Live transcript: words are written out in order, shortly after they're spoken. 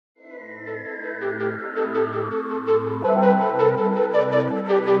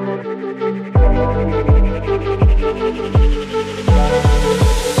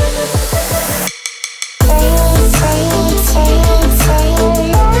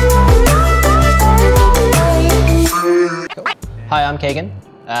Hi, I'm Keegan.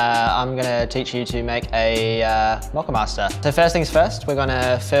 I'm going to teach you to make a Moccamaster. So first things first, we're going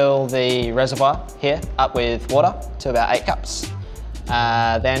to fill the reservoir here up with water to about 8 cups.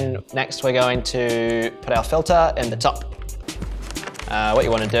 Then next we're going to put our filter in the top. What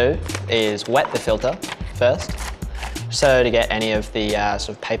you want to do is wet the filter first, so to get any of the sort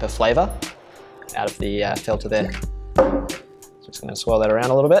of paper flavour out of the filter there. So just going to swirl that around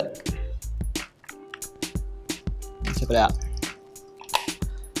a little bit. And tip it out.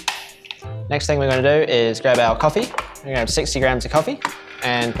 Next thing we're going to do is grab our coffee. We're going to have 60 grams of coffee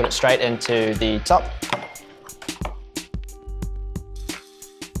and put it straight into the top.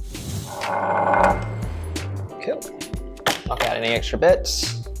 Cool. Knock out any extra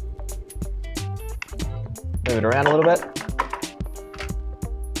bits. Move it around a little bit.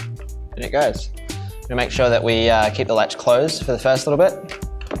 And it goes. We'll make sure that we keep the latch closed for the first little bit.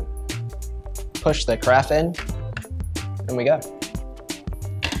 Push the carafe in, and we go.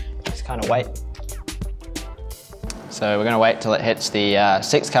 Just kind of wait. So we're going to wait till it hits the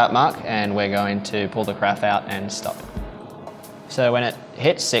 6 cup mark, and we're going to pull the carafe out and stop. So when it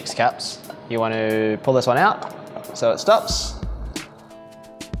hits 6 cups, you want to pull this one out so it stops.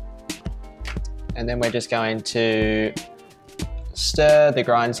 And then we're just going to stir the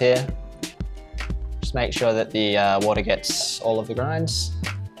grinds here. Just make sure that the water gets all of the grinds.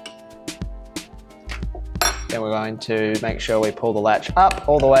 Then we're going to make sure we pull the latch up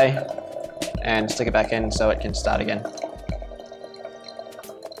all the way and stick it back in so it can start again.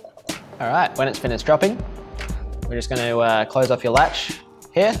 All right, when it's finished dropping, we're just going to close off your latch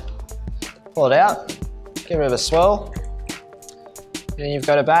here, pull it out, give it a swirl, and you've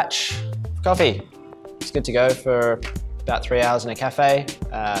got a batch of coffee. It's good to go for about 3 hours in a cafe.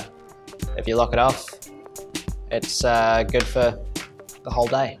 If you lock it off, it's good for the whole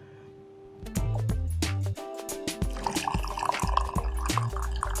day.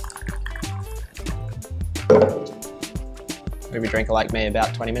 Maybe drink like me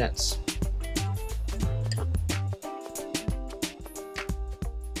about 20 minutes.